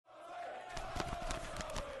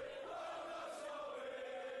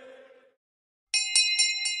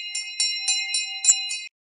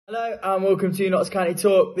Hello and welcome to Notts County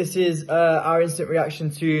Talk. This is our instant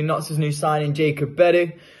reaction to Notts' new signing, Jacob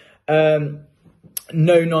Bedu.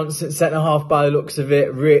 No nonsense centre half by the looks of it.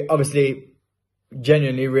 Obviously,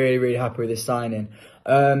 genuinely really happy with this signing.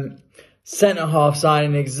 Centre half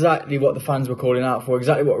signing, exactly what the fans were calling out for,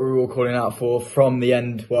 exactly what we were all calling out for from the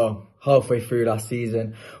end, well, halfway through last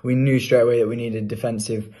season. We knew straight away that we needed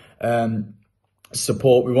defensive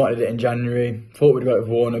support. We wanted it in January, thought we'd go with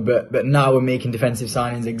Warner, but now we're making defensive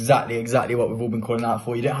signings, exactly what we've all been calling out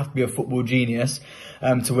for. You don't have to be a football genius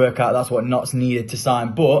to work out that's what Notts needed to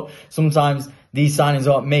sign, but sometimes these signings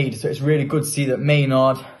aren't made, so it's really good to see that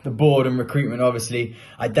Maynard, the board and recruitment obviously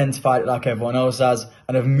identified it like everyone else has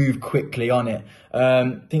and have moved quickly on it.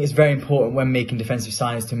 I think it's very important when making defensive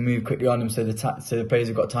signings to move quickly on them so the players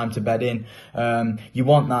have got time to bed in. You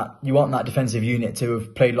want that defensive unit to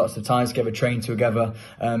have played lots of times together, trained together,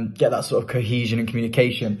 get that sort of cohesion and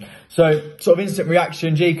communication. So sort of instant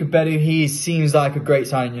reaction, Jacob Bedu, he seems like a great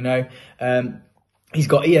signing, you know. He's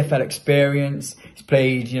got EFL experience. He's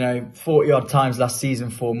played, 40 odd times last season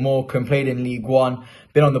for Morecambe, played in League One,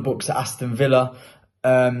 been on the books at Aston Villa.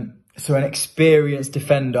 So an experienced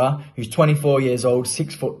defender who's 24 years old,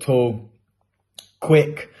 6 foot tall,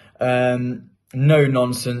 quick, no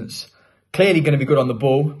nonsense, clearly going to be good on the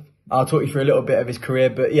ball. I'll talk you through a little bit of his career,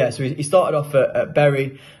 but yeah, so he started off at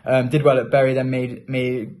Bury, did well at Bury, then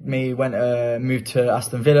moved to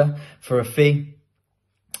Aston Villa for a fee.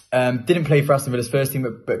 Didn't play for Aston Villa's first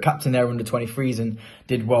team, but captain their under-23s and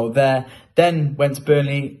did well there. Then went to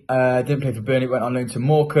Burnley, didn't play for Burnley, went on loan to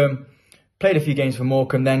Morecambe. Played a few games for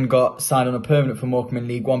Morecambe, then got signed on a permanent for Morecambe in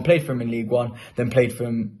League One. Played for him in League One, then played for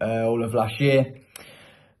him all of last year.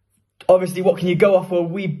 Obviously, what can you go off? Well,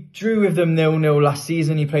 we drew with them 0-0 last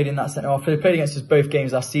season. He played in that centre half. They played against us both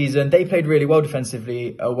games last season. They played really well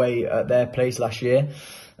defensively away at their place last year.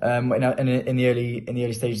 In the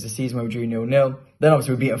early stages of the season when we drew 0-0. Then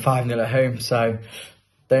obviously we beat them 5-0 at home, so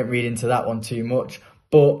don't read into that one too much.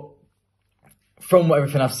 But from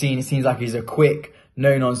everything I've seen, it seems like he's a quick,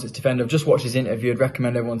 no-nonsense defender. I've just watched his interview. I'd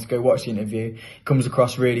recommend everyone to go watch the interview. He comes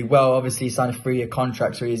across really well. Obviously, he signed a 3-year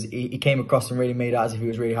contract, so he came across and really made out as if he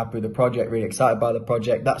was really happy with the project, really excited by the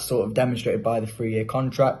project. That's sort of demonstrated by the 3-year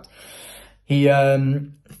contract. He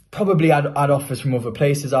probably had offers from other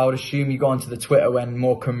places, I would assume. You go onto the Twitter when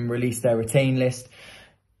Morecambe released their retain list.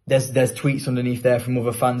 There's tweets underneath there from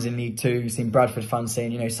other fans in League Two. You've seen Bradford fans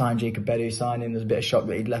saying, sign Jacob Bedu, sign him. There's a bit of shock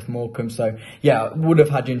that he'd left Morecambe. So, yeah, would have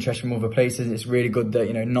had interest from other places. It's really good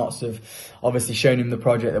that, Notts have obviously shown him the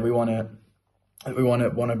project that we want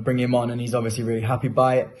to bring him on, and he's obviously really happy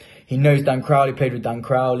by it. He knows Dan Crowley, played with Dan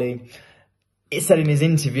Crowley. It said in his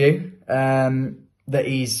interview that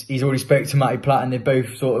he's already spoke to Matty Platt, and they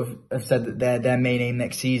both sort of have said that their main aim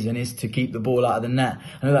next season is to keep the ball out of the net.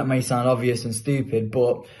 I know that may sound obvious and stupid,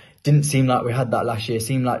 but didn't seem like we had that last year. It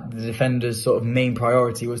seemed like the defenders' sort of main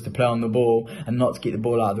priority was to play on the ball and not to keep the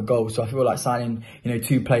ball out of the goal. So I feel like signing,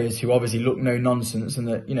 2 players who obviously look no nonsense and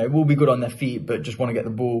that, will be good on their feet, but just want to get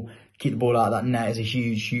the ball, keep the ball out of that net is a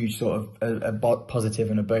huge sort of a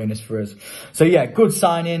positive and a bonus for us. So yeah, good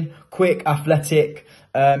signing, quick, athletic,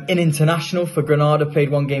 in international for Granada,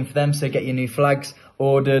 played 1 game for them, so get your new flags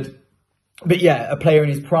ordered. But yeah, a player in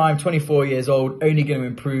his prime, 24 years old, only going to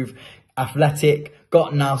improve, athletic,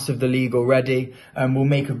 got nous of the league already, and will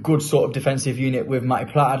make a good sort of defensive unit with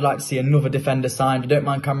Matty Platt. I'd like to see another defender signed. I don't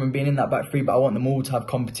mind Cameron being in that back three, but I want them all to have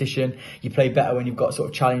competition. You play better when you've got sort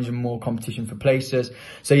of challenge and more competition for places.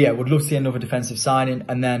 So yeah, would love to see another defensive signing,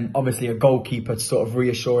 and then obviously a goalkeeper to sort of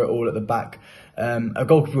reassure it all at the back. A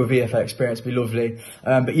goalkeeper with EFL experience would be lovely.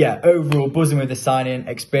 But yeah, overall, buzzing with the signing,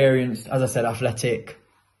 experienced, as I said, athletic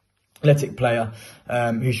player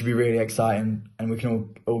who should be really exciting and we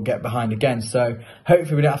can all get behind again. So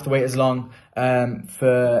hopefully we don't have to wait as long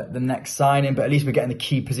for the next signing, but at least we're getting the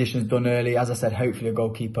key positions done early. As I said, hopefully a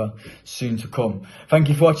goalkeeper soon to come. Thank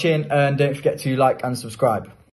you for watching, and don't forget to like and subscribe.